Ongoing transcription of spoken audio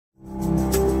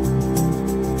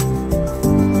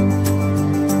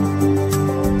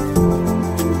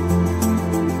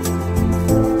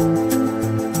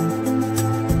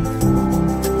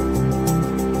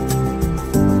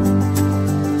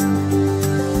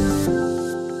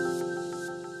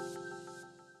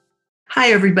Hi,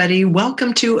 everybody.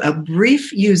 Welcome to a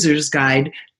brief user's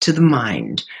guide to the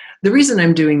mind. The reason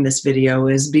I'm doing this video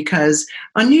is because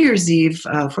on New Year's Eve,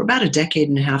 for about a decade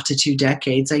and a half to 2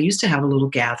 decades, I used to have a little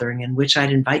gathering in which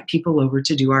I'd invite people over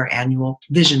to do our annual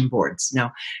vision boards.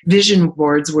 Now, vision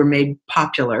boards were made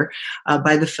popular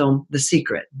by the film The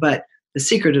Secret, but the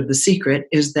secret of the secret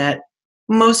is that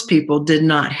most people did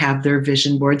not have their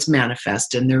vision boards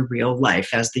manifest in their real life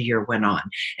as the year went on.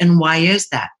 And why is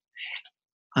that?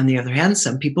 On the other hand,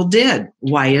 some people did.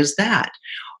 Why is that?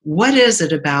 What is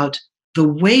it about the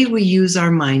way we use our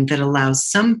mind that allows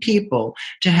some people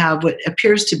to have what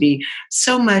appears to be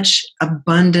so much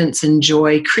abundance and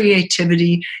joy,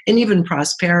 creativity, and even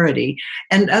prosperity,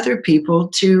 and other people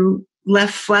to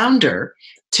left flounder,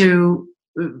 to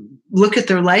look at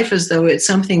their life as though it's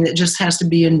something that just has to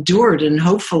be endured, and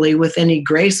hopefully with any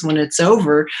grace when it's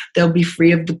over, they'll be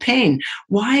free of the pain.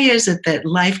 Why is it that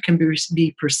life can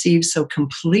be perceived so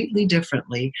completely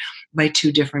differently by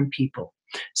two different people?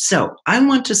 So I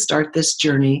want to start this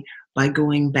journey by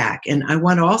going back. And I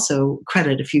want to also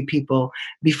credit a few people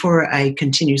before I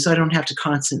continue so I don't have to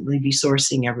constantly be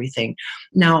sourcing everything.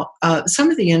 Now,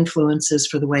 some of the influences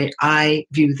for the way I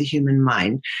view the human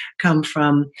mind come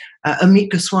from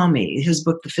Amit Goswami. His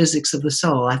book, The Physics of the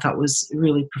Soul, I thought was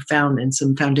really profound in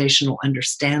some foundational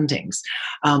understandings.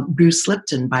 Bruce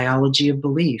Lipton, Biology of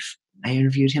Belief. I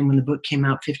interviewed him when the book came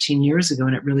out 15 years ago,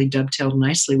 and it really dovetailed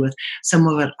nicely with some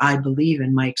of what I believe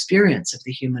in my experience of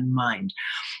the human mind.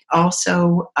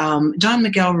 Also, Don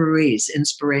Miguel Ruiz,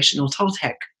 inspirational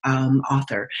Toltec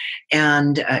author,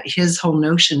 and his whole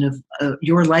notion of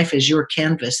your life is your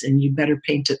canvas and you better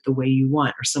paint it the way you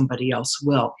want or somebody else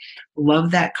will.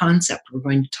 Love that concept. We're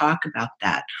going to talk about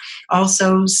that.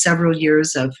 Also, several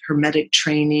years of Hermetic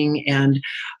training and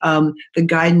the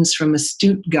guidance from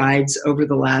astute guides over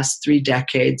the last 3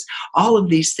 decades. All of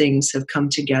these things have come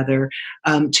together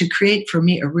to create for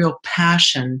me a real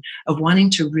passion of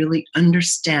wanting to really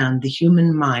understand the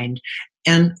human mind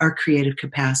and our creative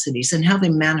capacities and how they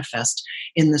manifest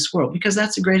in this world, because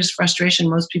that's the greatest frustration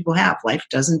most people have. Life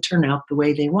doesn't turn out the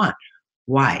way they want.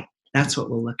 Why? That's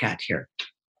what we'll look at here.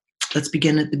 Let's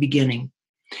begin at the beginning.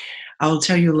 I'll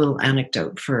tell you a little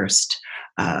anecdote first.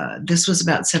 This was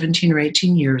about 17 or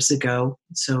 18 years ago,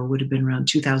 so it would have been around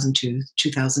 2002,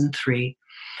 2003.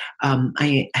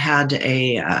 I had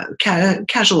a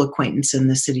casual acquaintance in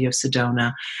the city of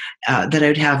Sedona that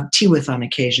I'd have tea with on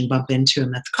occasion, bump into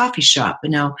him at the coffee shop.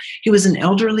 And now he was an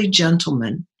elderly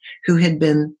gentleman who had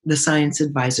been the science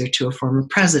advisor to a former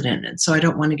president. And so I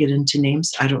don't want to get into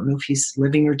names. I don't know if he's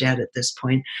living or dead at this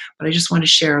point, but I just want to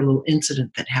share a little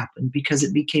incident that happened because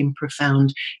it became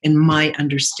profound in my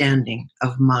understanding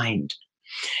of mind.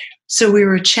 So we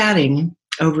were chatting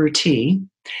over tea,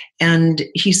 and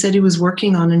he said he was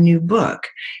working on a new book.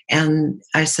 And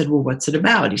I said, well, what's it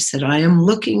about? He said, I am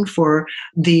looking for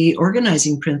the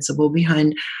organizing principle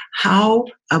behind how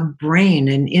a brain,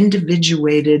 an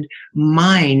individuated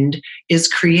mind is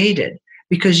created.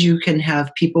 Because you can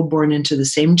have people born into the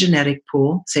same genetic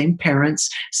pool, same parents,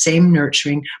 same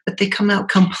nurturing, but they come out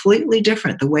completely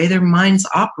different. The way their minds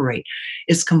operate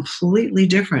is completely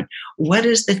different. What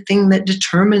is the thing that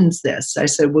determines this? I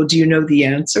said, well, do you know the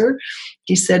answer?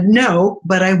 He said, no,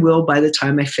 but I will by the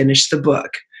time I finish the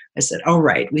book. I said, all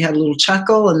right. We had a little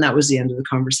chuckle, and that was the end of the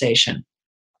conversation.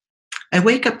 I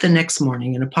wake up the next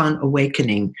morning, and upon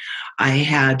awakening, I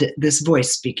had this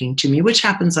voice speaking to me, which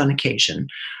happens on occasion.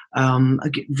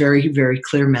 Very, very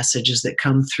clear messages that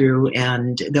come through,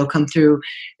 and they'll come through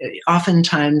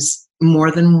oftentimes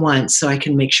more than once, so I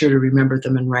can make sure to remember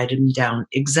them and write them down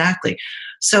exactly.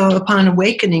 So upon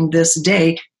awakening this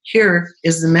day, here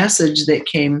is the message that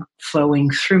came flowing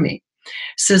through me. It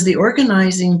says the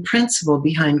organizing principle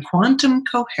behind quantum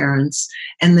coherence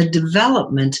and the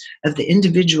development of the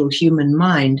individual human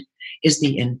mind is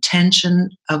the intention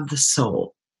of the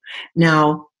soul.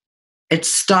 Now, it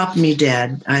stopped me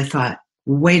dead. I thought,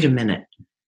 wait a minute.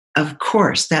 Of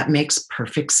course, that makes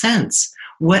perfect sense.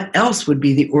 What else would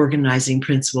be the organizing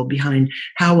principle behind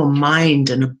how a mind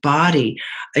and a body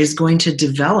is going to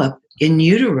develop in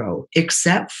utero,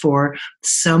 except for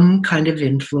some kind of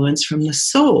influence from the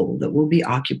soul that will be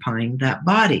occupying that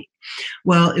body?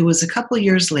 Well, it was a couple of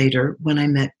years later when I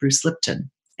met Bruce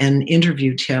Lipton and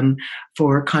interviewed him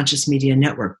for Conscious Media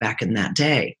Network back in that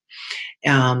day.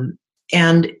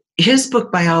 And his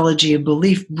book, Biology of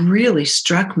Belief, really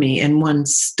struck me, and one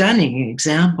stunning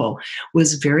example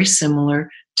was very similar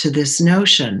to this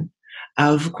notion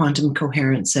of quantum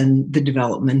coherence and the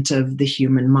development of the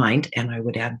human mind, and I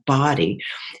would add body,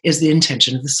 is the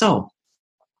intention of the soul.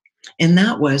 And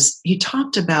that was, he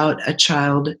talked about a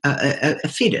child, a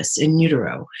fetus in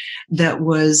utero that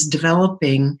was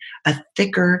developing a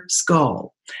thicker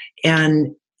skull.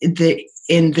 And the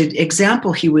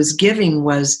example he was giving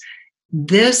was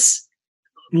this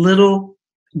little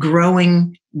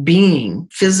growing being,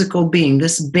 physical being,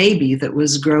 this baby that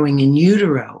was growing in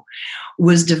utero,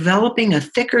 was developing a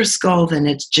thicker skull than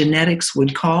its genetics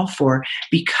would call for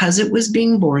because it was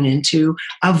being born into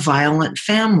a violent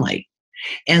family.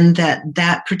 And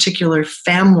that particular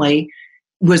family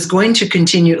was going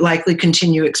to likely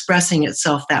continue expressing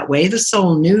itself that way. The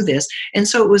soul knew this. And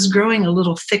so it was growing a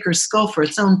little thicker skull for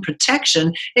its own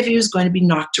protection if he was going to be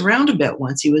knocked around a bit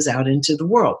once he was out into the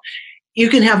world. You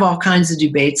can have all kinds of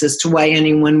debates as to why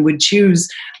anyone would choose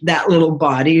that little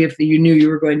body if you knew you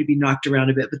were going to be knocked around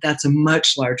a bit, but that's a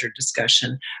much larger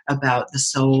discussion about the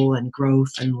soul and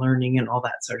growth and learning and all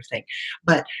that sort of thing.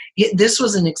 But this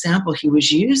was an example he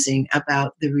was using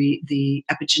about the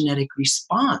epigenetic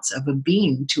response of a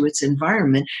being to its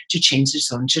environment to change its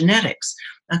own genetics.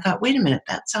 I thought, wait a minute,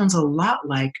 that sounds a lot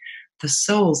like the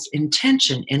soul's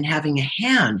intention in having a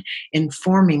hand in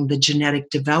forming the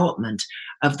genetic development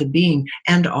of the being,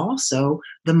 and also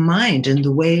the mind and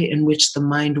the way in which the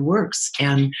mind works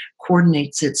and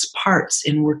coordinates its parts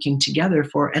in working together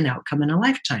for an outcome in a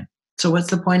lifetime. So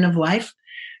what's the point of life?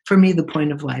 For me, the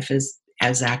point of life is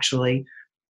actually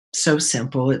so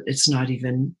simple. It's not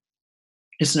even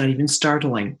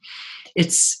startling.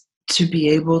 It's to be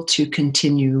able to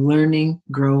continue learning,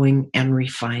 growing, and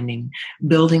refining,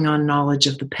 building on knowledge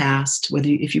of the past,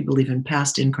 if you believe in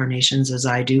past incarnations, as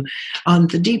I do, on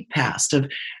the deep past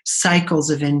of cycles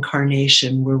of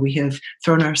incarnation where we have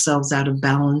thrown ourselves out of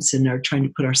balance and are trying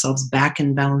to put ourselves back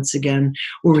in balance again,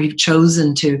 or we've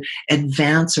chosen to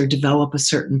advance or develop a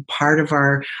certain part of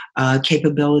our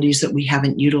capabilities that we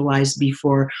haven't utilized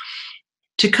before.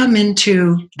 To come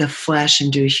into the flesh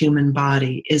and do a human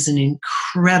body is an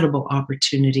incredible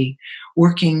opportunity,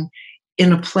 working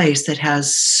in a place that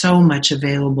has so much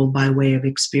available by way of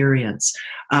experience,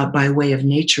 by way of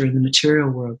nature in the material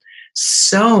world.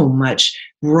 So much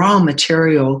raw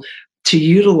material to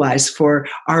utilize for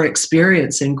our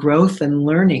experience and growth and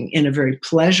learning in a very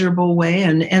pleasurable way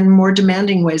and more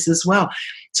demanding ways as well.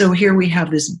 So here we have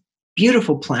this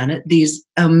beautiful planet, these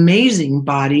amazing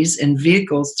bodies and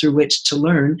vehicles through which to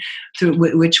learn, through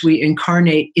which we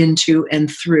incarnate into and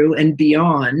through and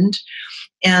beyond,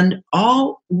 and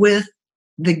all with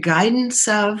the guidance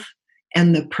of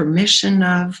and the permission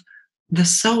of the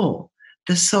soul.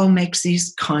 The soul makes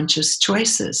these conscious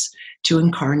choices to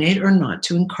incarnate or not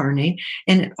to incarnate,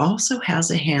 and it also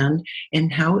has a hand in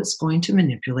how it's going to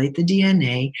manipulate the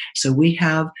DNA. So we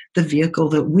have the vehicle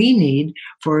that we need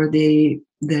for the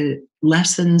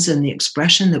lessons and the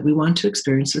expression that we want to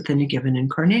experience within a given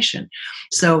incarnation.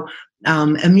 So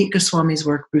Amit Goswami's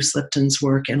work, Bruce Lipton's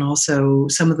work, and also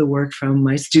some of the work from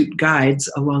my astute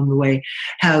guides along the way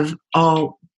have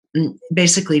all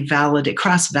basically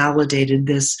cross-validated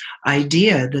this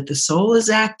idea that the soul is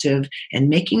active and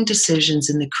making decisions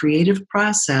in the creative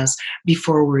process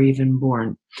before we're even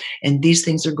born. And these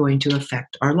things are going to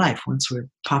affect our life once we're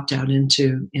popped out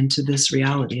into this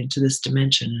reality, into this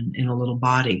dimension in a little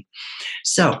body.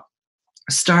 So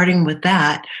starting with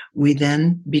that, we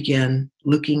then begin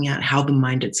looking at how the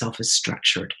mind itself is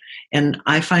structured. And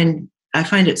I find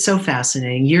it so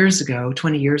fascinating.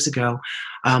 20 years ago,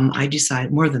 I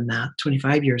decided, more than that,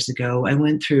 25 years ago, I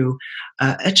went through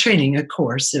a training, a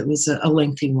course. It was a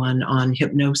lengthy one on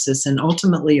hypnosis, and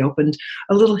ultimately opened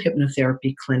a little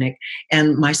hypnotherapy clinic.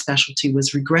 And my specialty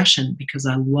was regression, because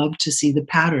I love to see the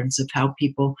patterns of how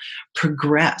people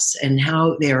progress and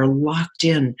how they are locked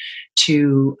in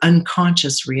to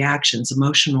unconscious reactions,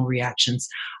 emotional reactions.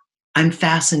 I'm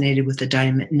fascinated with the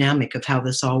dynamic of how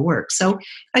this all works. So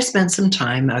I spent some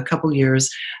time, a couple years,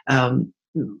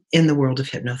 in the world of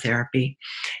hypnotherapy.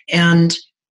 And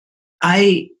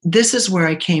this is where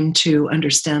I came to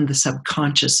understand the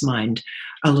subconscious mind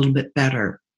a little bit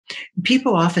better.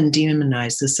 People often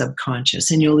demonize the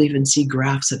subconscious, and you'll even see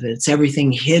graphs of it. It's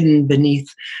everything hidden beneath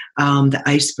the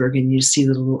iceberg, and you see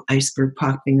the little iceberg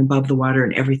popping above the water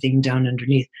and everything down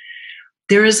underneath.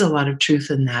 There is a lot of truth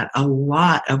in that. A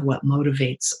lot of what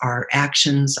motivates our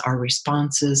actions, our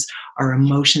responses, our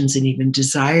emotions, and even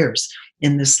desires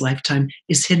in this lifetime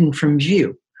is hidden from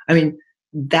view. I mean,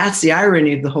 that's the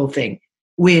irony of the whole thing.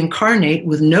 We incarnate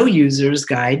with no user's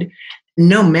guide,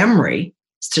 no memory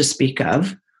to speak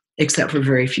of, except for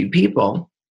very few people,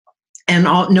 and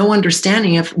no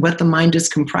understanding of what the mind is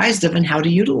comprised of and how to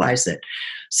utilize it.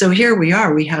 So here we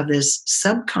are. We have this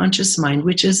subconscious mind,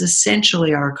 which is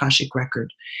essentially our Akashic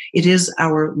record. It is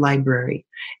our library.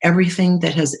 Everything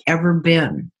that has ever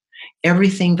been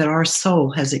Everything that our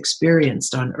soul has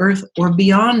experienced on earth or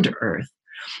beyond earth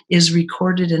is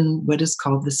recorded in what is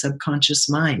called the subconscious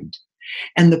mind.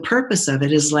 And the purpose of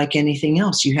it is like anything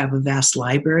else. You have a vast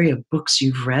library of books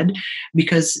you've read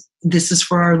because this is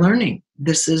for our learning.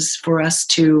 This is for us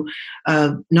to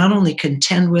not only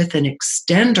contend with and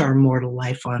extend our mortal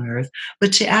life on earth,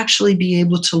 but to actually be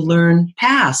able to learn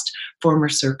past former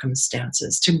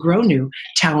circumstances, to grow new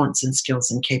talents and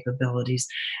skills and capabilities.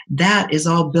 That is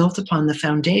all built upon the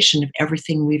foundation of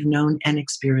everything we've known and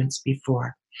experienced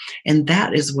before. And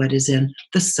that is what is in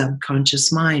the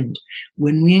subconscious mind.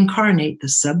 When we incarnate, the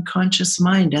subconscious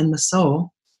mind and the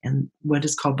soul, and what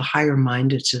is called the higher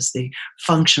mind, which is the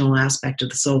functional aspect of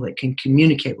the soul that can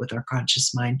communicate with our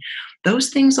conscious mind, those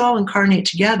things all incarnate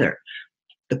together.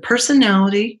 The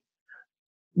personality,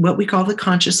 what we call the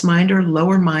conscious mind or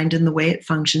lower mind, and the way it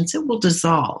functions, it will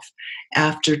dissolve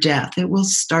after death. It will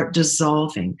start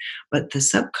dissolving. But the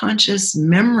subconscious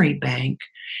memory bank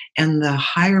and the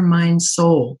higher mind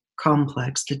soul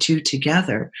complex, the two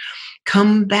together,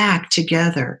 come back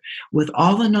together with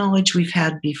all the knowledge we've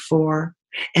had before,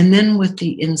 and then with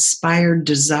the inspired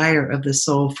desire of the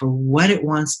soul for what it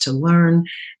wants to learn,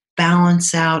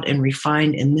 balance out, and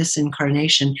refine in this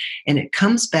incarnation. And it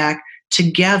comes back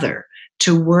together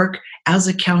to work as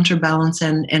a counterbalance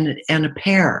and a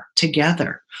pair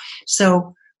together.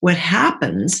 So what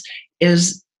happens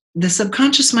is the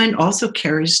subconscious mind also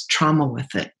carries trauma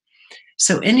with it.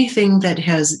 So anything that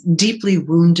has deeply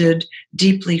wounded,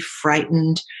 deeply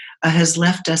frightened, has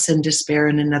left us in despair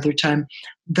in another time,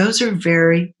 those are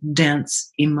very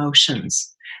dense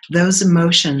emotions. Those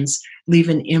emotions leave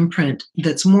an imprint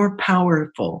that's more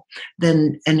powerful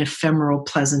than an ephemeral,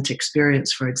 pleasant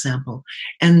experience, for example.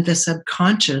 And the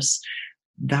subconscious,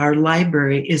 our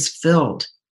library, is filled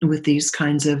with these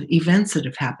kinds of events that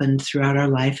have happened throughout our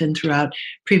life and throughout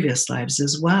previous lives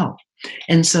as well.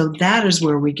 And so that is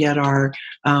where we get our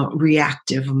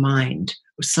reactive mind.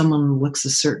 Someone looks a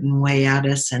certain way at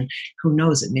us, and who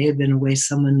knows, it may have been a way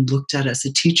someone looked at us,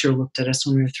 a teacher looked at us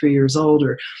when we were 3 years old,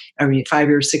 or 5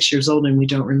 or 6 years old, and we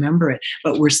don't remember it,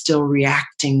 but we're still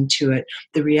reacting to it.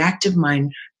 The reactive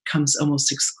mind comes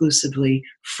almost exclusively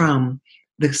from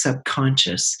the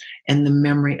subconscious and the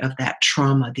memory of that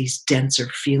trauma, these denser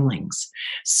feelings.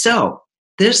 So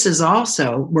this is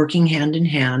also working hand in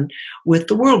hand with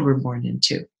the world we're born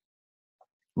into.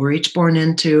 We're each born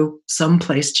into some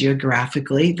place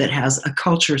geographically that has a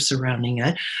culture surrounding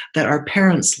it, that our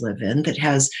parents live in, that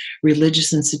has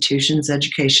religious institutions,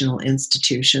 educational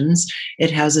institutions.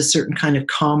 It has a certain kind of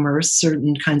commerce,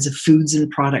 certain kinds of foods and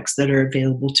products that are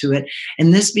available to it.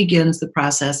 And this begins the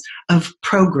process of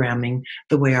programming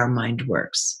the way our mind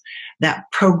works. That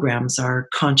programs our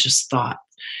conscious thought.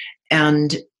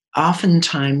 And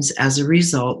oftentimes, as a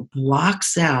result,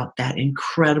 blocks out that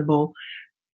incredible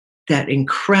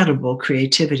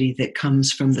creativity that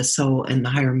comes from the soul and the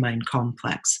higher mind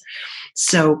complex.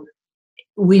 So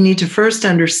we need to first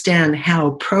understand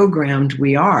how programmed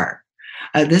we are.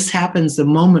 This happens the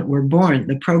moment we're born.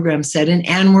 The program set in,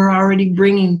 and we're already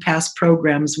bringing past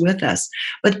programs with us.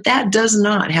 But that does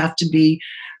not have to be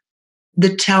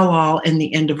the tell-all and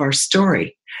the end of our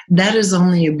story. That is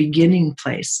only a beginning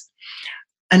place.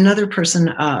 Another person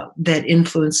that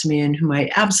influenced me and whom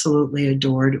I absolutely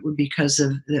adored because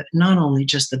of not only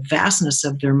just the vastness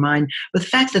of their mind, but the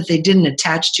fact that they didn't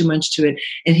attach too much to it,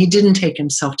 and he didn't take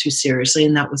himself too seriously,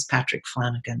 and that was Patrick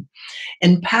Flanagan.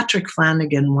 And Patrick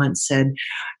Flanagan once said,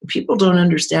 people don't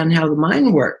understand how the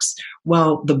mind works.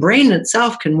 Well, the brain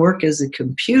itself can work as a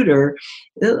computer.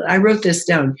 I wrote this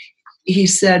down. He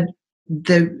said,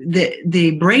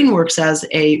 the brain works as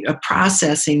a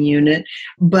processing unit,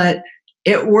 but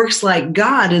it works like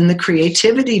God in the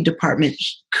creativity department. He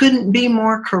couldn't be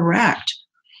more correct.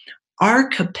 Our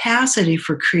capacity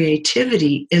for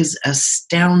creativity is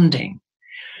astounding.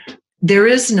 There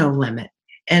is no limit.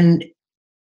 And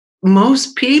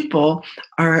most people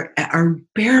are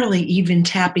barely even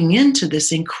tapping into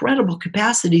this incredible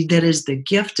capacity that is the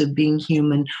gift of being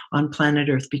human on planet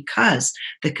Earth, because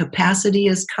the capacity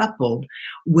is coupled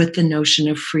with the notion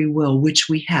of free will, which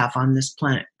we have on this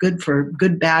planet.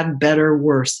 Good, bad, better,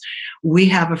 worse.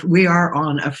 We are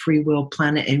on a free will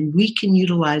planet, and we can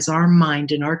utilize our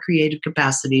mind and our creative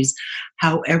capacities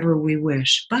however we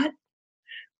wish. But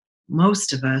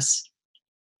most of us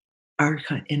are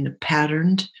in a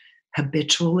patterned,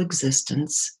 habitual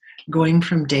existence, going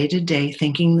from day to day,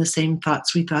 thinking the same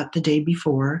thoughts we thought the day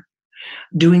before,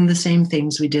 doing the same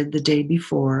things we did the day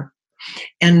before.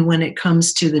 And when it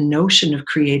comes to the notion of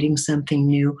creating something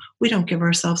new, we don't give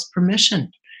ourselves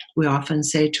permission. we often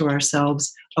say to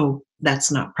ourselves, oh,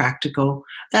 that's not practical.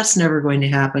 That's never going to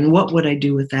happen. What would I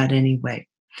do with that anyway?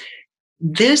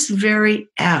 This very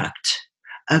act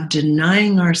of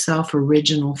denying ourselves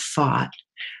original thought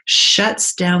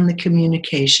shuts down the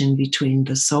communication between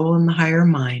the soul and the higher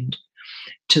mind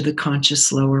to the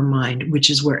conscious lower mind, which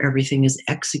is where everything is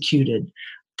executed.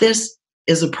 This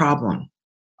is a problem.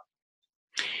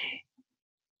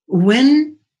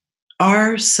 When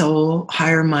our soul,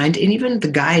 higher mind, and even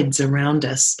the guides around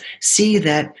us see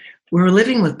that we're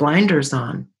living with blinders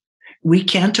on, we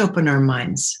can't open our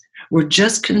minds. We're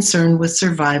just concerned with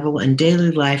survival and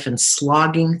daily life and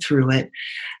slogging through it,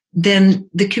 then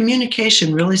the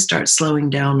communication really starts slowing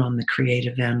down on the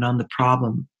creative end, on the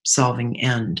problem solving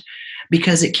end,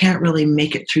 because it can't really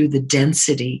make it through the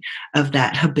density of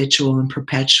that habitual and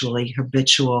perpetually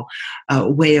habitual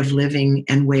way of living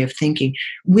and way of thinking.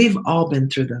 We've all been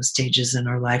through those stages in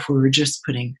our life where we're just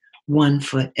putting one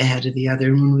foot ahead of the other.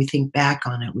 And when we think back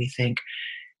on it, we think,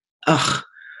 ugh,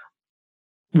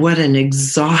 what an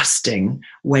exhausting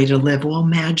way to live. Well,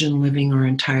 imagine living our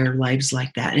entire lives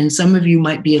like that. And some of you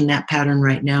might be in that pattern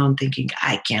right now and thinking,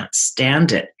 I can't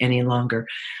stand it any longer.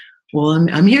 Well,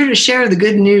 I'm here to share the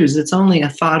good news. It's only a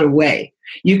thought away.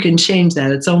 You can change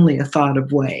that. It's only a thought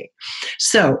away.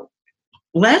 So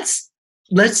let's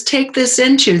take this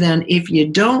into then, if you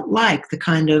don't like the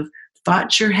kind of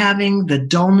thoughts you're having, the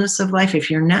dullness of life, if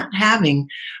you're not having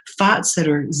thoughts that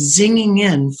are zinging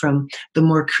in from the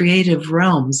more creative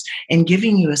realms and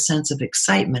giving you a sense of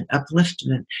excitement,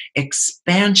 upliftment,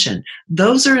 expansion,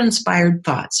 those are inspired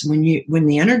thoughts. When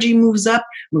the energy moves up,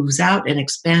 moves out, and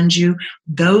expands you,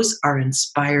 those are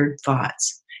inspired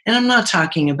thoughts. And I'm not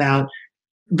talking about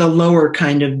the lower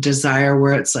kind of desire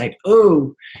where it's like,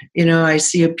 oh, I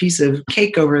see a piece of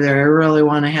cake over there. I really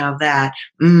want to have that.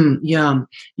 Yum.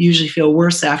 Usually feel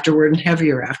worse afterward and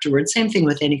heavier afterward. Same thing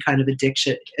with any kind of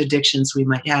addictions we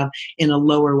might have in a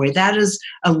lower way. That is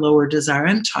a lower desire.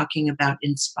 I'm talking about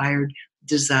inspired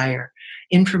desire,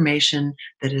 information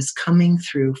that is coming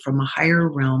through from a higher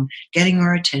realm, getting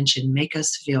our attention, to make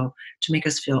us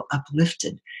feel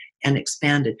uplifted and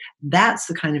expanded. That's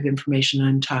the kind of information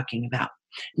I'm talking about.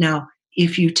 Now,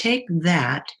 if you take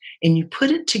that and you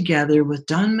put it together with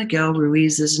Don Miguel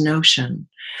Ruiz's notion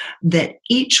that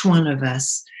each one of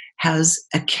us has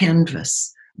a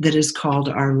canvas that is called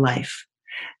our life,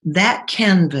 that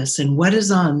canvas and what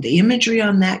is on the imagery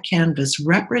on that canvas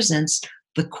represents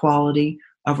the quality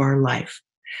of our life.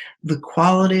 The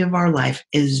quality of our life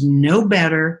is no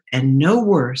better and no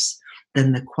worse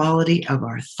than the quality of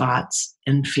our thoughts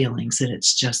and feelings. And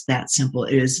it's just that simple.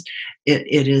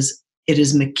 It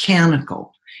is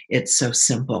mechanical. It's so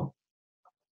simple.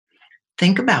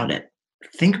 Think about it.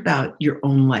 Think about your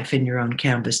own life in your own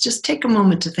canvas. Just take a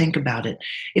moment to think about it.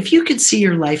 If you could see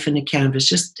your life in a canvas,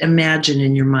 just imagine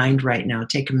in your mind right now,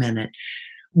 take a minute.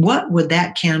 What would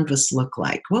that canvas look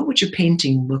like? What would your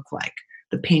painting look like?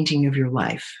 The painting of your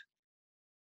life.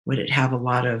 Would it have a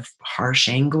lot of harsh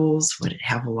angles? Would it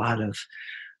have a lot of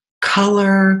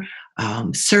color?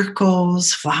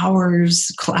 Circles,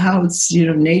 flowers, clouds,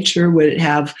 nature? Would it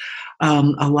have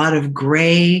a lot of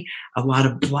gray, a lot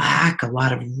of black, a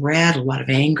lot of red, a lot of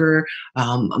anger,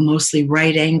 mostly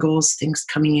right angles, things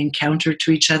coming in counter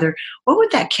to each other? What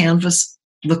would that canvas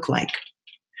look like?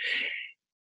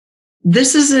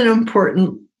 This is an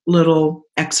important little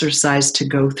exercise to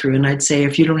go through. And I'd say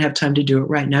if you don't have time to do it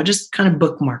right now, just kind of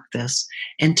bookmark this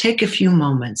and take a few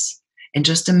moments and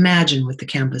just imagine what the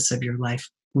canvas of your life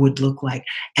would look like,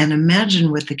 and imagine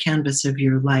what the canvas of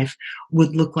your life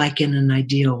would look like in an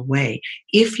ideal way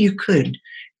if you could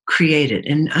create it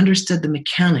and understood the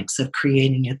mechanics of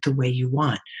creating it the way you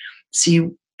want. See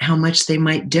how much they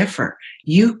might differ.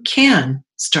 You can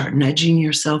start nudging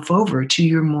yourself over to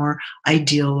your more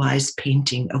idealized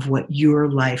painting of what your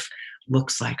life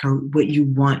looks like or what you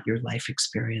want your life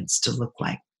experience to look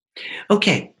like.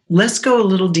 Okay, let's go a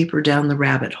little deeper down the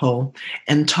rabbit hole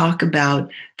and talk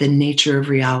about the nature of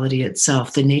reality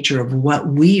itself, the nature of what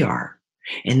we are.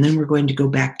 And then we're going to go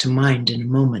back to mind in a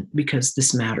moment because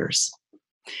this matters.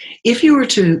 If you were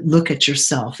to look at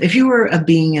yourself, if you were a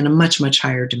being in a much, much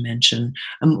higher dimension,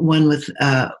 one with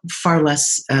far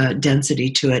less density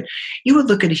to it, you would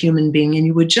look at a human being and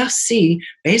you would just see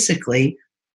basically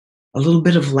a little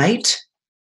bit of light,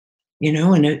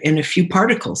 and a few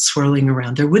particles swirling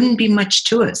around. There wouldn't be much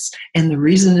to us. And the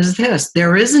reason is this: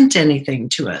 there isn't anything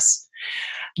to us.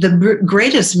 The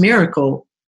greatest miracle,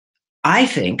 I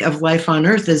think, of life on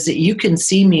earth is that you can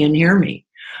see me and hear me.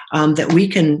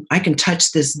 That I can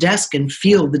touch this desk and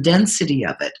feel the density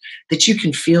of it, that you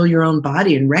can feel your own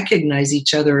body and recognize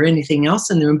each other or anything else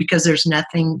in the room because there's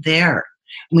nothing there.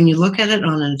 When you look at it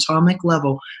on an atomic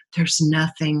level, there's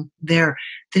nothing there.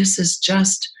 This is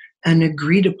just an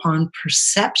agreed upon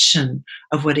perception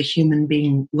of what a human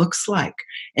being looks like,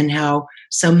 and how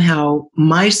somehow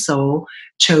my soul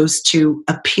chose to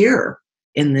appear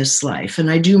in this life. And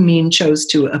I do mean chose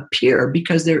to appear,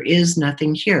 because there is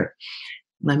nothing here.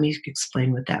 Let me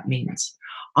explain what that means.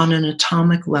 On an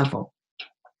atomic level,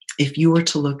 if you were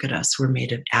to look at us, we're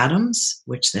made of atoms,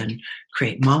 which then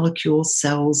create molecules,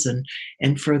 cells,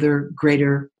 and further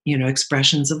greater,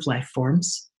 expressions of life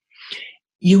forms.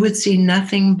 You would see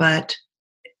nothing but,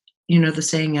 the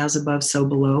saying, as above, so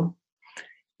below.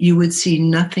 You would see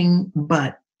nothing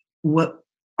but what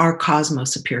our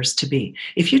cosmos appears to be.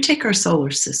 If you take our solar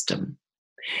system,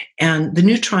 and the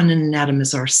neutron in an atom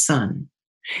is our sun,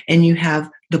 and you have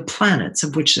the planets,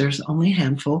 of which there's only a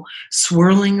handful,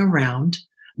 swirling around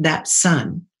that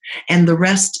sun, and the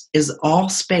rest is all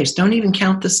space. Don't even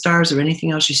count the stars or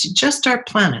anything else you see, just our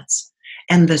planets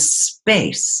and the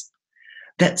space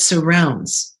that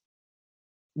surrounds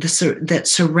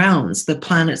the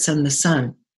planets and the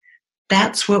sun.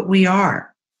 That's what we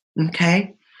are.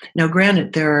 Okay? Now,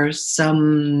 granted, there are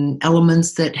some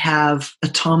elements that have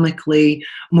atomically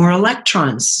more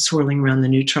electrons swirling around the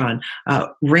neutron,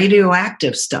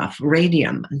 radioactive stuff,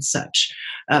 radium and such.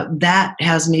 That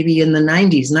has maybe in the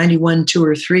 91, 2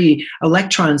 or 3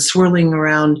 electrons swirling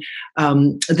around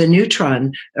the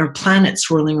neutron, or planets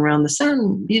swirling around the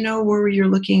sun, where you're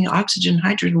looking at oxygen,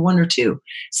 hydrogen, 1 or 2.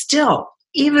 Still,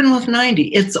 even with 90,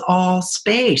 it's all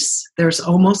space. There's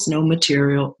almost no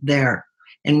material there.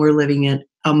 And we're living in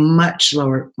a much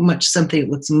lower, something that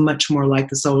looks much more like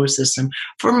the solar system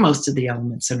for most of the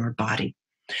elements in our body.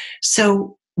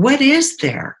 So what is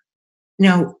there?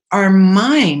 Now, our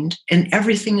mind, and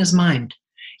everything is mind.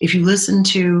 If you listen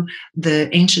to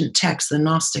the ancient texts, the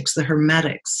Gnostics, the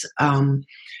Hermetics,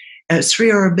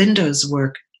 Sri Aurobindo's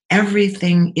work,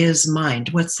 everything is mind.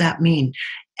 What's that mean?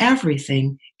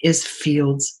 Everything is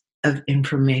fields of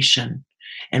information.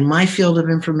 And my field of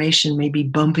information may be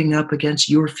bumping up against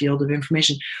your field of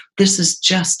information. This is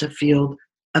just a field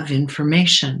of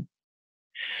information.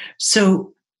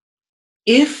 So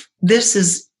if this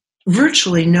is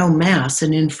virtually no mass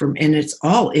and it's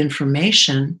all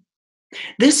information,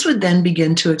 this would then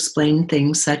begin to explain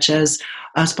things such as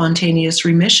spontaneous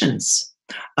remissions,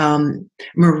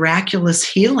 miraculous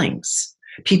healings,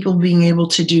 people being able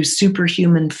to do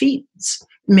superhuman feats.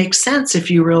 Makes sense if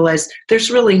you realize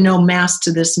there's really no mass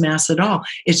to this mass at all.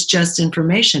 It's just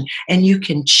information. And you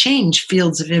can change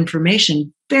fields of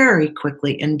information very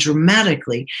quickly and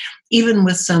dramatically, even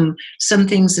with some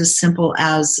things as simple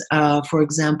as, for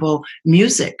example,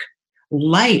 music,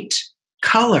 light,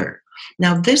 color.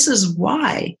 Now, this is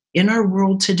why in our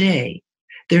world today,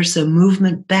 there's a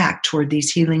movement back toward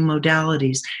these healing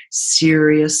modalities,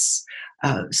 serious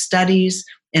studies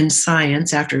and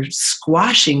science, after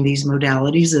squashing these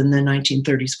modalities in the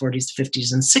 1930s, 40s,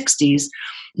 50s, and 60s.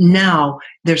 Now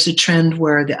there's a trend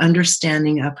where the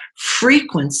understanding of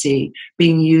frequency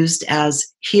being used as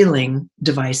healing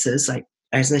devices, like,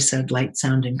 as I said, light,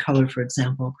 sound, and color, for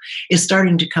example, is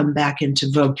starting to come back into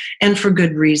vogue, and for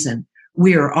good reason.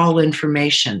 We are all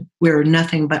information. We are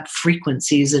nothing but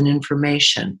frequencies and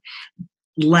information.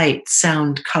 Light,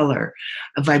 sound, color,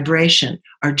 vibration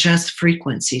are just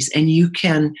frequencies, and you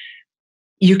can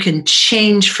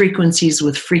change frequencies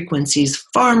with frequencies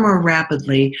far more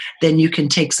rapidly than you can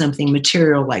take something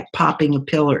material like popping a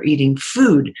pill or eating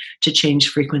food to change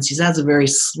frequencies. That's a very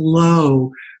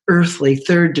slow, earthly,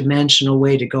 third-dimensional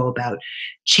way to go about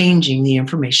changing the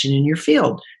information in your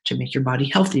field to make your body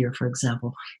healthier, for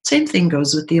example. Same thing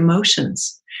goes with the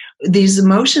emotions. These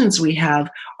emotions we have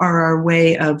are our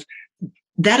way of,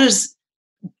 that is,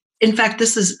 in fact,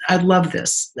 I love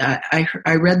this.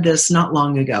 I read this not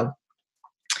long ago.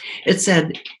 It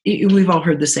said, we've all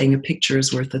heard the saying, a picture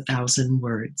is worth 1,000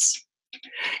 words.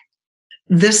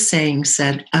 This saying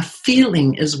said, a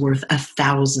feeling is worth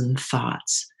 1,000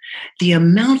 thoughts. The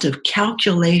amount of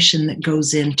calculation that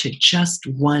goes into just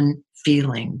one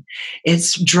feeling.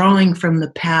 It's drawing from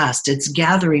the past. It's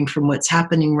gathering from what's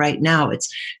happening right now.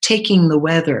 It's taking the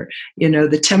weather,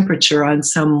 the temperature on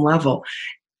some level.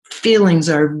 Feelings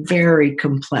are very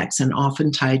complex and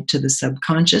often tied to the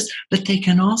subconscious, but they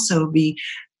can also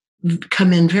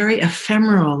come in very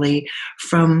ephemerally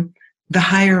from the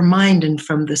higher mind and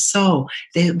from the soul.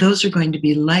 Those are going to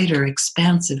be lighter,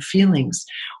 expansive feelings,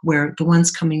 where the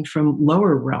ones coming from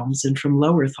lower realms and from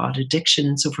lower thought, addiction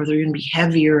and so forth, are going to be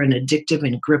heavier and addictive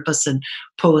and grip us and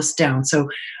pull us down. So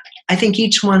I think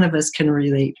each one of us can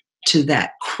relate to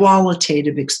that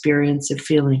qualitative experience of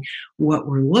feeling. What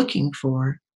we're looking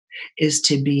for is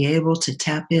to be able to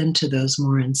tap into those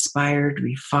more inspired,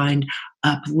 refined,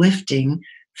 uplifting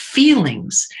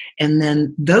feelings. And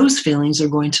then those feelings are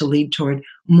going to lead toward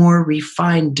more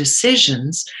refined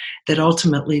decisions that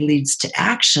ultimately leads to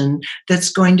action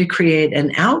that's going to create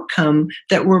an outcome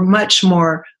that we're much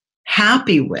more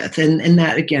happy with. And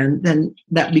that again, then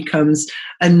that becomes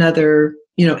another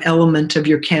element of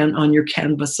on your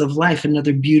canvas of life,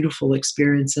 another beautiful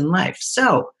experience in life.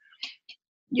 So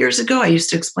years ago, I used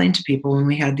to explain to people when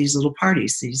we had these little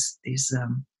parties, these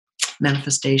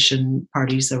manifestation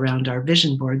parties around our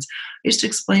vision boards, I used to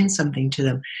explain something to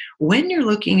them. When you're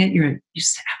looking at you have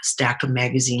a stack of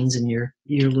magazines and your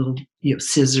little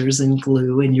scissors and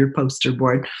glue and your poster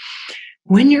board.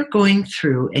 When you're going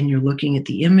through and you're looking at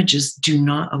the images, do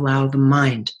not allow the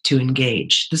mind to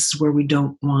engage. This is where we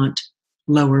don't want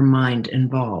lower mind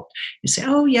involved. You say,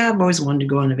 oh yeah, I've always wanted to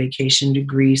go on a vacation to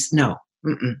Greece. No,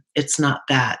 it's not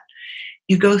that.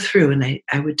 You go through, and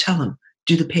I would tell them,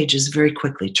 do the pages very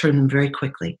quickly, turn them very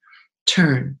quickly.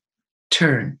 Turn.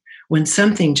 When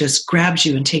something just grabs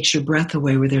you and takes your breath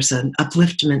away, where there's an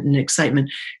upliftment and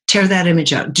excitement, tear that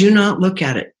image out. Do not look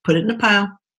at it. Put it in a pile.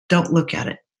 Don't look at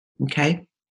it. Okay?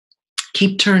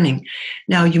 Keep turning.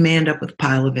 Now, you may end up with a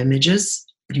pile of images.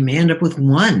 You may end up with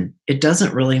one. It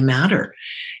doesn't really matter.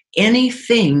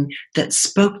 Anything that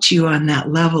spoke to you on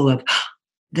that level of,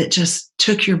 that just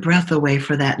took your breath away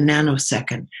for that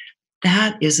nanosecond,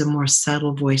 that is a more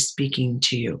subtle voice speaking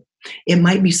to you. It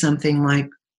might be something like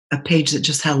a page that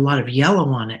just had a lot of yellow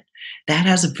on it. That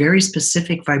has a very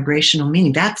specific vibrational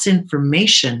meaning. That's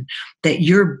information that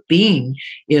your being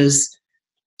is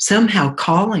somehow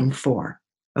calling for.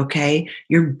 Okay?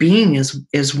 Your being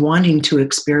is wanting to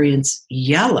experience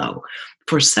yellow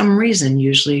for some reason,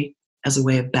 usually as a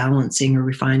way of balancing or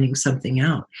refining something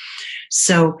out.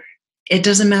 So it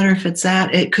doesn't matter if it's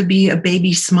that. It could be a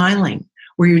baby smiling,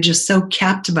 where you're just so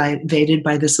captivated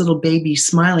by this little baby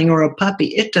smiling, or a puppy.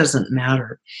 It doesn't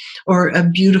matter. Or a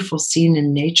beautiful scene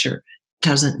in nature.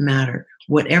 Doesn't matter.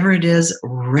 Whatever it is,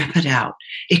 rip it out.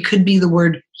 It could be the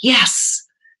word yes.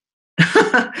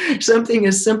 Something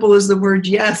as simple as the word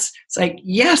yes. It's like,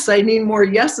 yes, I need more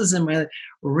yeses in my life.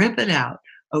 Rip it out.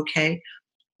 Okay.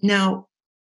 Now,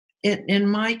 in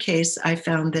my case, I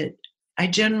found that I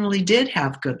generally did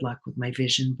have good luck with my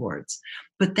vision boards,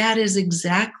 but that is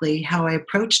exactly how I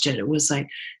approached it. It was like,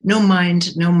 no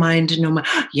mind, no mind, no mind.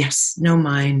 Yes, no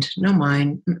mind, no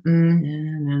mind.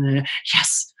 No.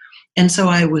 Yes. And so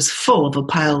I was full of a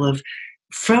pile of,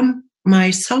 from my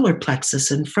solar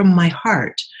plexus and from my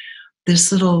heart,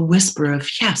 this little whisper of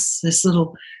yes, this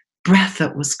little breath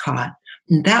that was caught.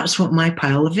 And that's what my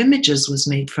pile of images was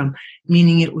made from,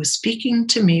 meaning it was speaking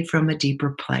to me from a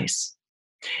deeper place.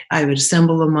 I would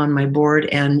assemble them on my board,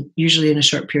 and usually in a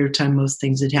short period of time, most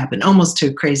things would happen, almost to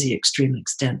a crazy extreme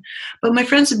extent. But my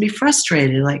friends would be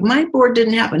frustrated, like, my board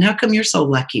didn't happen. How come you're so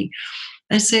lucky?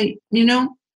 I say,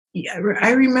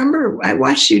 I remember I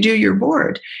watched you do your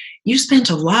board. You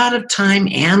spent a lot of time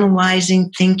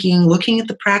analyzing, thinking, looking at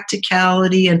the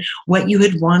practicality and what you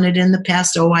had wanted in the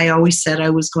past. Oh, I always said I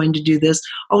was going to do this,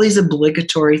 all these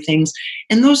obligatory things.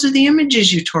 And those are the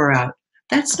images you tore out.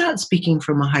 That's not speaking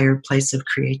from a higher place of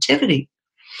creativity.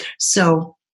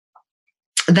 So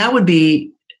that would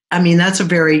be, that's a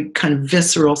very kind of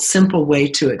visceral, simple way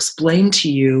to explain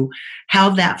to you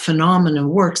how that phenomenon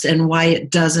works and why it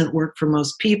doesn't work for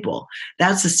most people.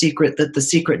 That's the secret that the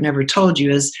secret never told you,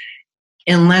 is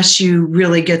unless you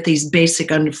really get these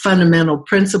basic fundamental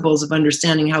principles of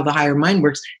understanding how the higher mind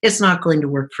works, it's not going to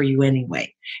work for you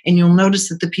anyway. And you'll notice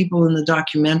that the people in the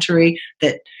documentary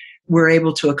that were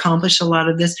able to accomplish a lot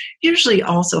of this usually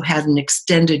also had an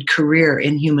extended career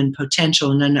in human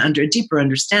potential and a deeper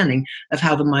understanding of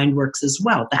how the mind works as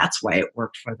well. That's why it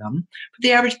worked for them. But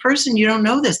the average person, you don't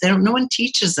know this. No one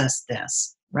teaches us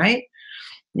this, right?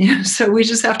 So we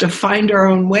just have to find our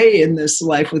own way in this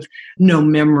life with no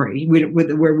memory,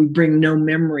 where we bring no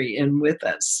memory in with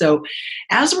us. So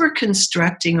as we're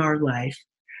constructing our life,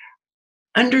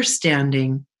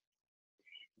 understanding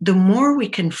the more we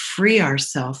can free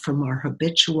ourselves from our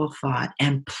habitual thought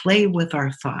and play with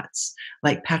our thoughts,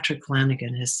 like Patrick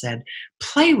Flanagan has said,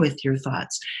 play with your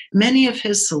thoughts. Many of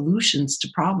his solutions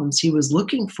to problems he was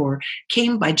looking for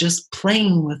came by just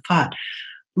playing with thought.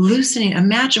 Loosening,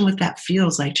 imagine what that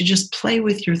feels like, to just play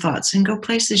with your thoughts and go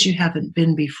places you haven't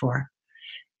been before.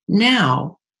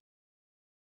 Now,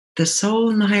 the soul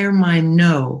and the higher mind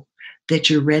know that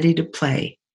you're ready to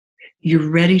play.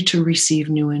 You're ready to receive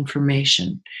new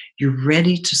information. You're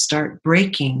ready to start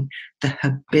breaking the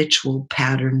habitual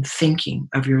pattern thinking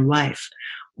of your life.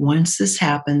 Once this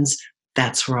happens,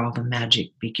 that's where all the magic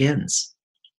begins.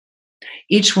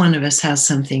 Each one of us has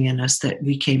something in us that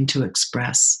we came to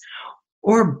express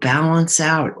or balance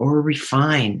out or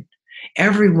refine.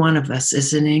 Every one of us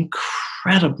is an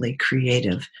incredibly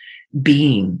creative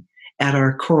being at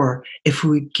our core if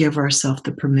we give ourselves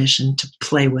the permission to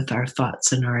play with our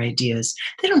thoughts and our ideas.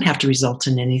 They don't have to result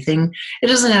in anything. It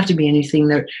doesn't have to be anything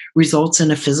that results in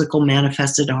a physical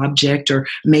manifested object or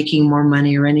making more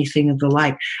money or anything of the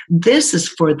like. This is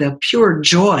for the pure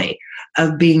joy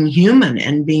of being human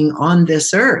and being on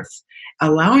this earth,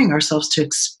 allowing ourselves to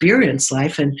experience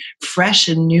life in fresh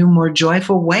and new, more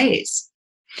joyful ways.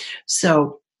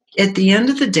 So at the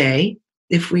end of the day,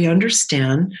 if we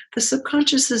understand, the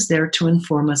subconscious is there to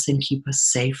inform us and keep us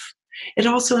safe. It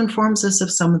also informs us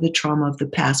of some of the trauma of the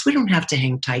past. We don't have to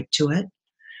hang tight to it.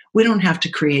 We don't have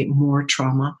to create more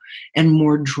trauma and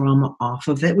more drama off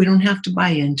of it. We don't have to buy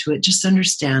into it. Just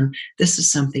understand this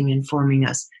is something informing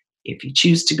us. If you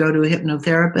choose to go to a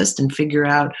hypnotherapist and figure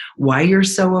out why you're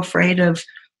so afraid of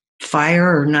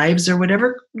fire or knives or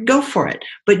whatever, go for it.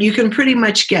 But you can pretty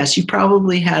much guess. You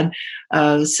probably had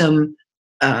some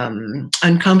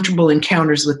uncomfortable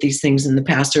encounters with these things in the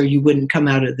past, or you wouldn't come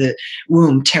out of the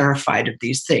womb terrified of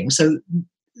these things. So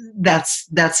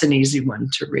that's an easy one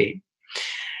to read.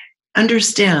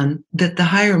 Understand that the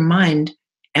higher mind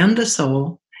and the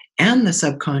soul and the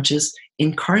subconscious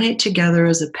incarnate together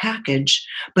as a package,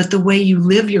 but the way you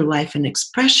live your life and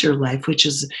express your life, which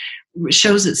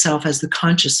shows itself as the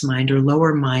conscious mind or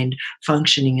lower mind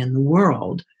functioning in the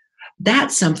world,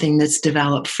 that's something that's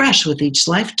developed fresh with each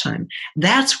lifetime.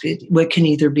 That's what can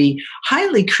either be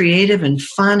highly creative and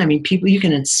fun. I mean, you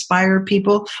can inspire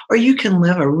people, or you can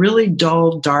live a really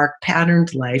dull, dark,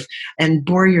 patterned life and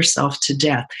bore yourself to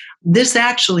death. This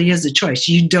actually is a choice.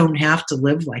 You don't have to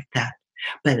live like that.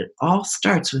 But it all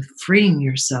starts with freeing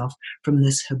yourself from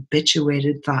this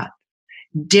habituated thought.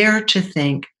 Dare to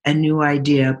think a new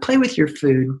idea. Play with your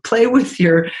food. Play with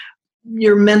your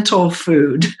mental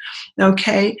food,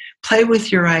 okay? Play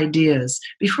with your ideas.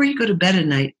 Before you go to bed at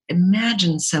night,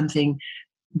 imagine something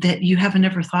that you haven't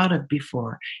ever thought of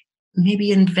before.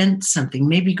 Maybe invent something.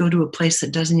 Maybe go to a place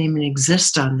that doesn't even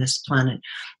exist on this planet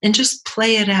and just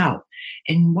play it out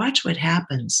and watch what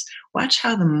happens. Watch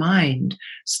how the mind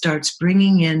starts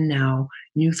bringing in now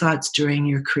new thoughts during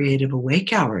your creative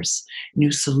awake hours,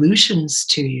 new solutions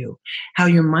to you, how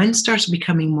your mind starts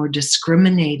becoming more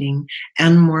discriminating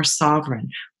and more sovereign.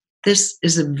 This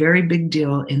is a very big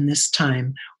deal in this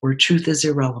time where truth is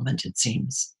irrelevant, it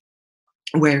seems,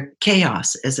 where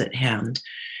chaos is at hand.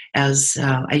 As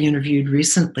I interviewed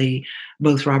recently,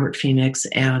 both Robert Phoenix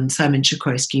and Simon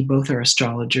Chikoisky, both are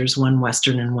astrologers, one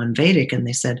Western and one Vedic, and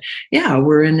they said, yeah,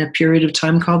 we're in a period of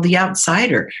time called the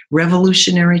outsider,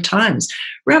 revolutionary times.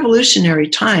 Revolutionary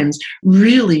times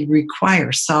really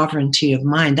require sovereignty of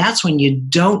mind. That's when you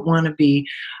don't want to be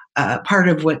part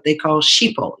of what they call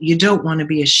sheeple. You don't want to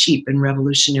be a sheep in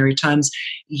revolutionary times.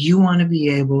 You want to be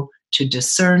able to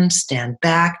discern, stand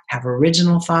back, have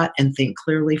original thought, and think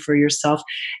clearly for yourself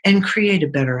and create a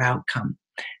better outcome.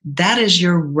 That is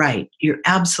your right, your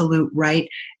absolute right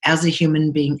as a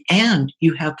human being, and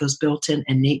you have those built-in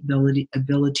innate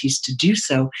abilities to do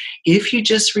so if you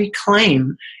just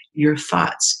reclaim your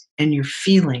thoughts and your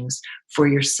feelings for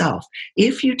yourself.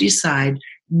 If you decide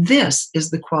this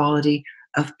is the quality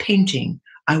of painting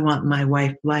I want my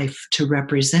life to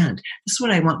represent. This is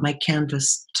what I want my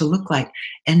canvas to look like.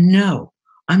 And no,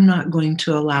 I'm not going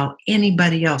to allow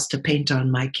anybody else to paint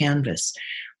on my canvas.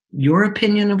 Your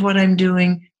opinion of what I'm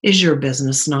doing is your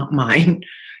business, not mine.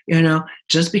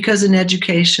 Just because an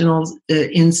educational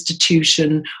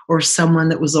institution or someone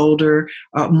that was older,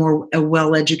 more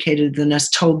well-educated than us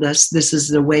told us this is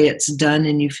the way it's done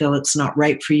and you feel it's not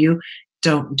right for you,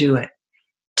 don't do it.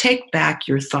 Take back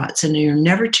your thoughts, and you're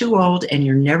never too old and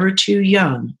you're never too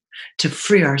young to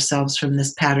free ourselves from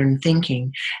this pattern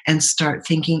thinking and start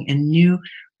thinking in new,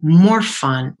 more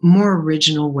fun, more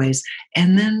original ways,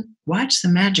 and then watch the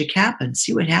magic happen.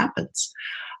 See what happens.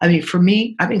 I mean, for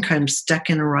me, I've been kind of stuck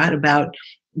in a rut about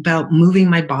moving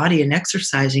my body and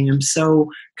exercising. I'm so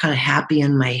kind of happy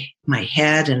in my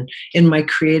head and in my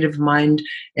creative mind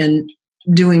and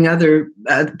doing other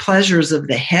pleasures of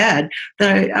the head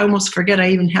that I almost forget I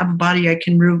even have a body I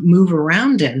can move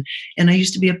around in. And I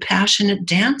used to be a passionate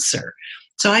dancer.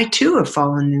 So I too have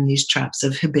fallen in these traps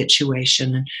of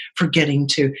habituation and forgetting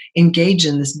to engage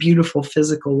in this beautiful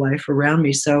physical life around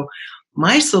me. So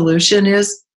my solution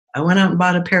is I went out and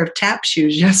bought a pair of tap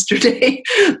shoes yesterday.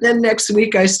 Then next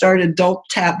week I start adult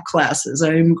tap classes.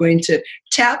 I'm going to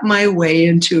tap my way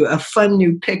into a fun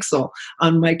new pixel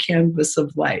on my canvas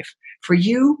of life. For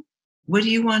you, what do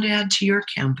you want to add to your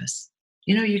canvas?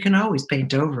 You can always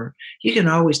paint over. You can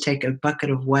always take a bucket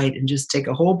of white and just take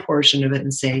a whole portion of it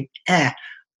and say,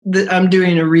 I'm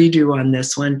doing a redo on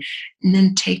this one. And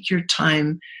then take your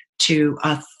time to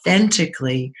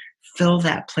authentically fill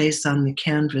that place on the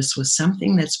canvas with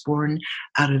something that's born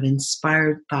out of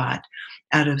inspired thought,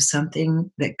 out of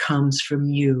something that comes from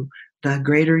you, the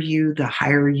greater you, the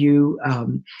higher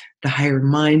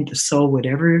mind, the soul,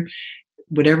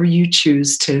 whatever you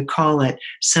choose to call it,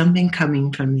 something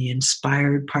coming from the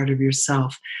inspired part of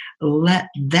yourself. Let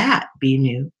that be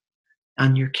new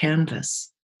on your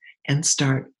canvas and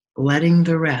start letting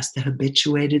the rest, the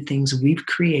habituated things we've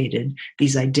created,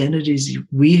 these identities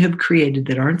we have created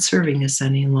that aren't serving us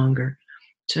any longer,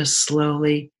 just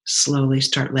slowly, slowly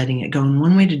start letting it go. And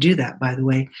one way to do that, by the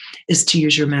way, is to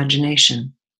use your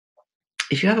imagination.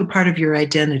 If you have a part of your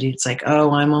identity, it's like,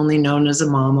 oh, I'm only known as a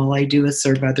mom. All I do is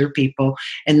serve other people.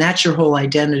 And that's your whole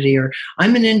identity. Or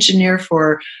I'm an engineer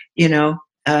for,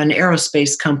 an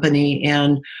aerospace company.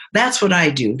 And that's what I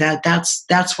do.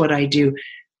 That's what I do.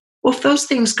 Well, if those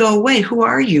things go away, who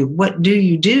are you? What do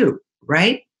you do?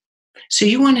 Right? So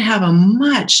you want to have a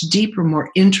much deeper, more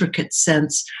intricate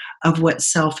sense of what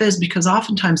self is, because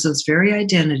oftentimes those very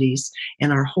identities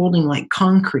and are holding like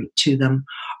concrete to them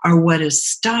are what is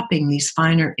stopping these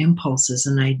finer impulses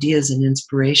and ideas and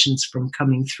inspirations from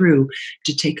coming through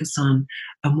to take us on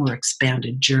a more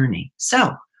expanded journey.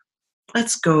 So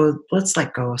let's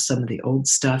let go of some of the old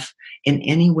stuff in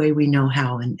any way we know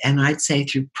how. And I'd say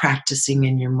through practicing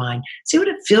in your mind. See what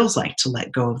it feels like to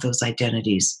let go of those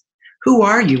identities. Who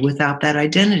are you without that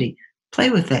identity?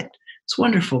 Play with it. It's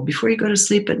wonderful. Before you go to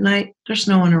sleep at night, there's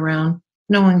no one around.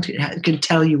 No one can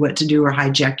tell you what to do or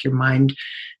hijack your mind.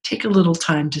 Take a little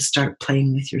time to start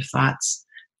playing with your thoughts.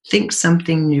 Think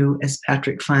something new, as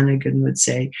Patrick Flanagan would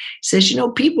say. He says,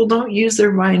 people don't use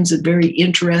their minds in very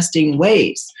interesting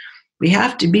ways. We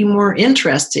have to be more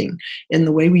interesting in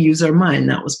the way we use our mind.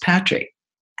 That was Patrick.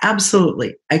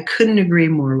 Absolutely. I couldn't agree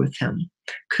more with him.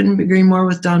 Couldn't agree more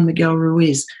with Don Miguel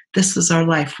Ruiz. This is our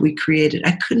life we created.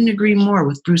 I couldn't agree more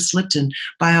with Bruce Lipton,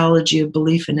 Biology of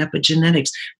Belief and Epigenetics.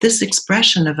 This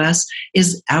expression of us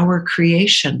is our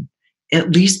creation,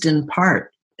 at least in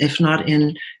part, if not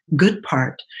in good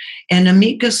part. And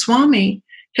Amit Goswami,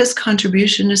 his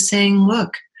contribution is saying,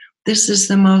 look, this is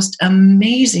the most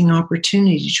amazing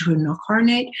opportunity to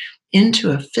incarnate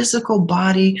into a physical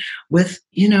body with,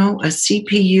 a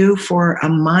CPU for a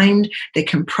mind that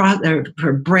can for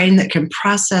a brain that can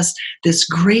process this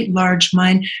great large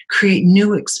mind, create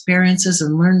new experiences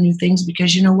and learn new things.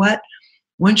 Because you know what?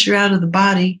 Once you're out of the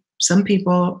body, some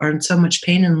people are in so much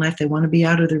pain in life, they want to be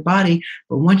out of their body.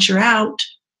 But once you're out,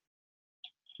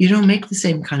 you don't make the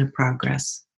same kind of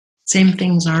progress. Same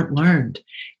things aren't learned.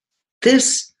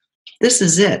 This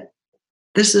is it.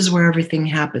 This is where everything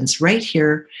happens, right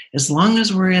here. As long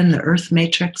as we're in the Earth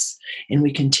matrix and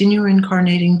we continue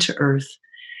incarnating to Earth,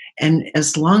 and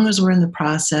as long as we're in the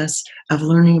process of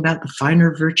learning about the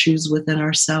finer virtues within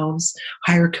ourselves,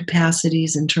 higher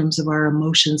capacities in terms of our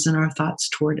emotions and our thoughts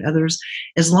toward others,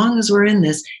 as long as we're in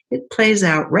this, it plays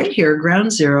out right here,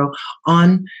 ground zero,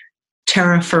 on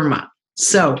terra firma.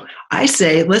 So I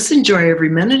say, let's enjoy every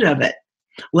minute of it.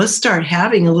 Let's start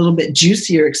having a little bit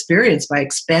juicier experience by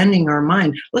expanding our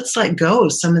mind. Let's let go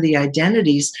of some of the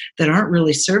identities that aren't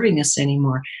really serving us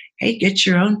anymore. Hey, get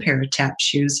your own pair of tap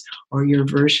shoes or your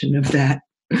version of that.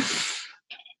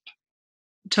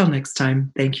 Until next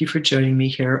time, thank you for joining me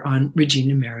here on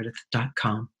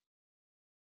ReginaMeredith.com.